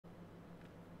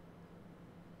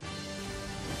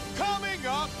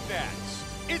Up next,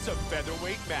 it's a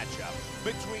featherweight matchup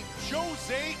between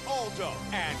José Aldo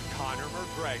and Conor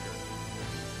McGregor.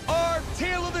 Our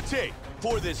tale of the tape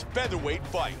for this featherweight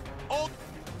fight.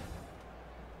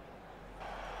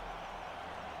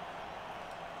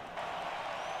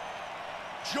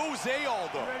 José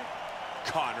Aldo,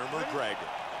 Conor McGregor.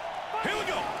 Here we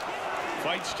go.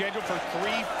 Fight scheduled for 3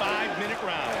 5-minute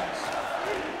rounds.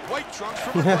 White trunks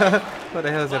for McGregor. What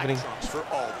the hell is happening? Trunks for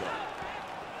Aldo.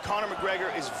 Conor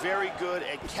McGregor is very good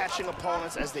at catching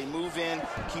opponents as they move in.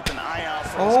 Keep an eye out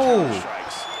for his counter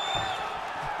strikes.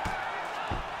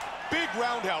 Big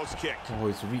roundhouse kick. Oh,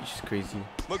 his reach is crazy.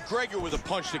 McGregor with a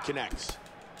punch that connects.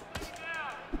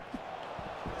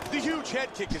 The huge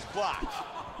head kick is blocked.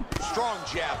 Strong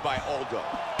jab by Aldo.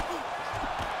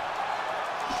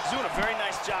 He's doing a very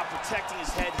nice job protecting his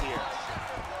head here.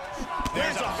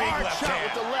 There's a big hard left shot hand.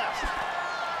 with the left.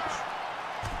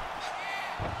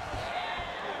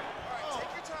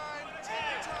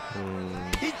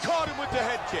 He caught him with the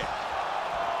head kick.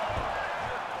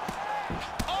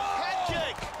 Oh! Head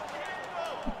kick.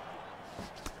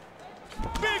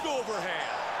 Big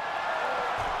overhand.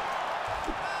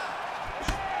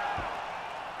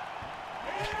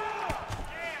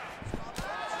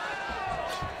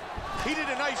 He did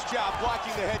a nice job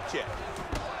blocking the head kick.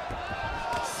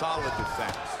 Solid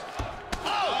defense.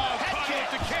 Oh, head kick.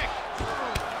 The kick.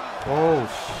 Oh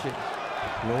shit.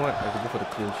 You know what? I could go for the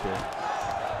clinch here.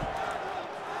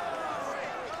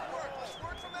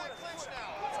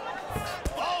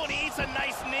 Oh, and he eats a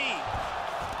nice knee.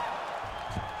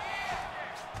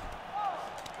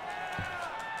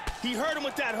 He hurt him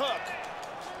with that hook.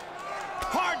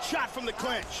 Hard shot from the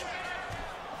clinch.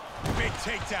 Big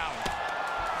takedown.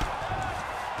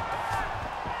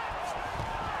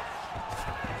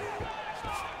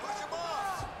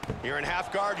 You're in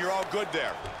half guard, you're all good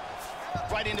there.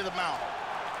 Right into the mount.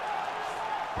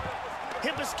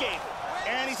 Hip escape.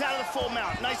 And he's out of the full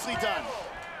mount. Nicely done.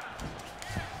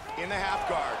 In the half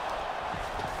guard.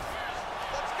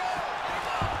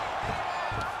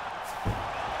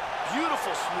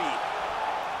 Beautiful sweep.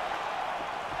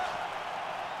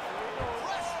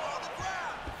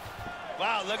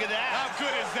 Wow, look at that. How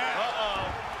good is that? Uh-oh.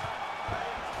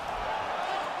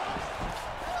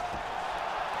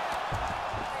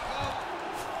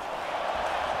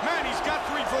 Man, he's got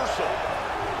the reversal.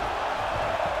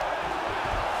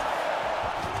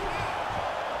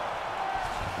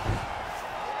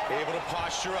 Able to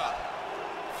posture up.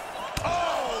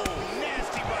 Oh!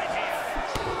 Nasty right hand.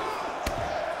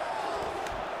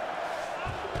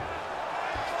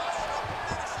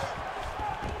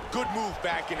 Good move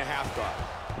back into half guard.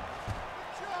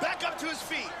 Back up to his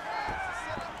feet.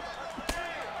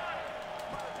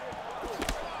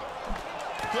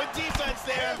 Good defense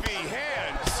there. Heavy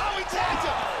hands. Oh, he tagged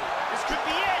him. This could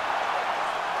be it.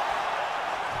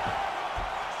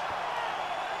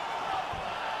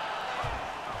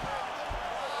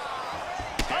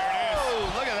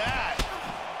 Oh, look at that.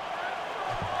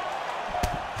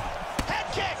 Head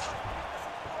kick.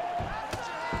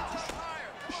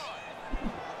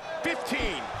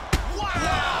 15.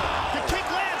 Wow. The kick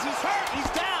lands. He's hurt.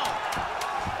 He's down.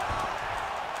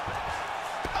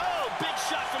 Oh, big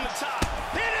shot from the top.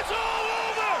 It is all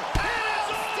over. It is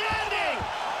Outstanding.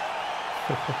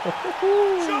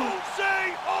 José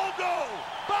Aldo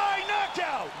by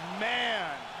knockout.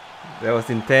 Man. That was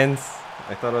intense.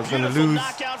 I thought I was going to Beautiful lose.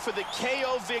 knockout for the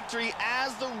KO victory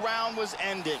as the round was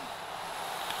ending.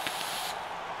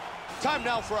 Time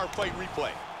now for our fight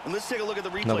replay. And let's take a look at the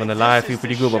replay. Not gonna lie, I This feel is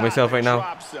pretty the good about shot myself that right now.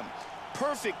 drops him.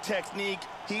 Perfect technique.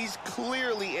 He's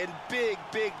clearly in big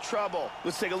trouble.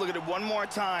 Let's take a look at it one more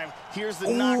time. Here's the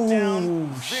knockdown.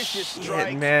 Vicious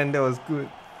strike. Man, that was good.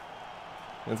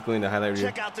 Let's go in the highlight reel.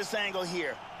 Check out this angle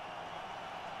here.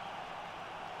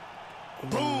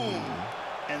 Boom.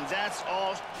 And that's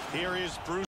all. Here is Bruce.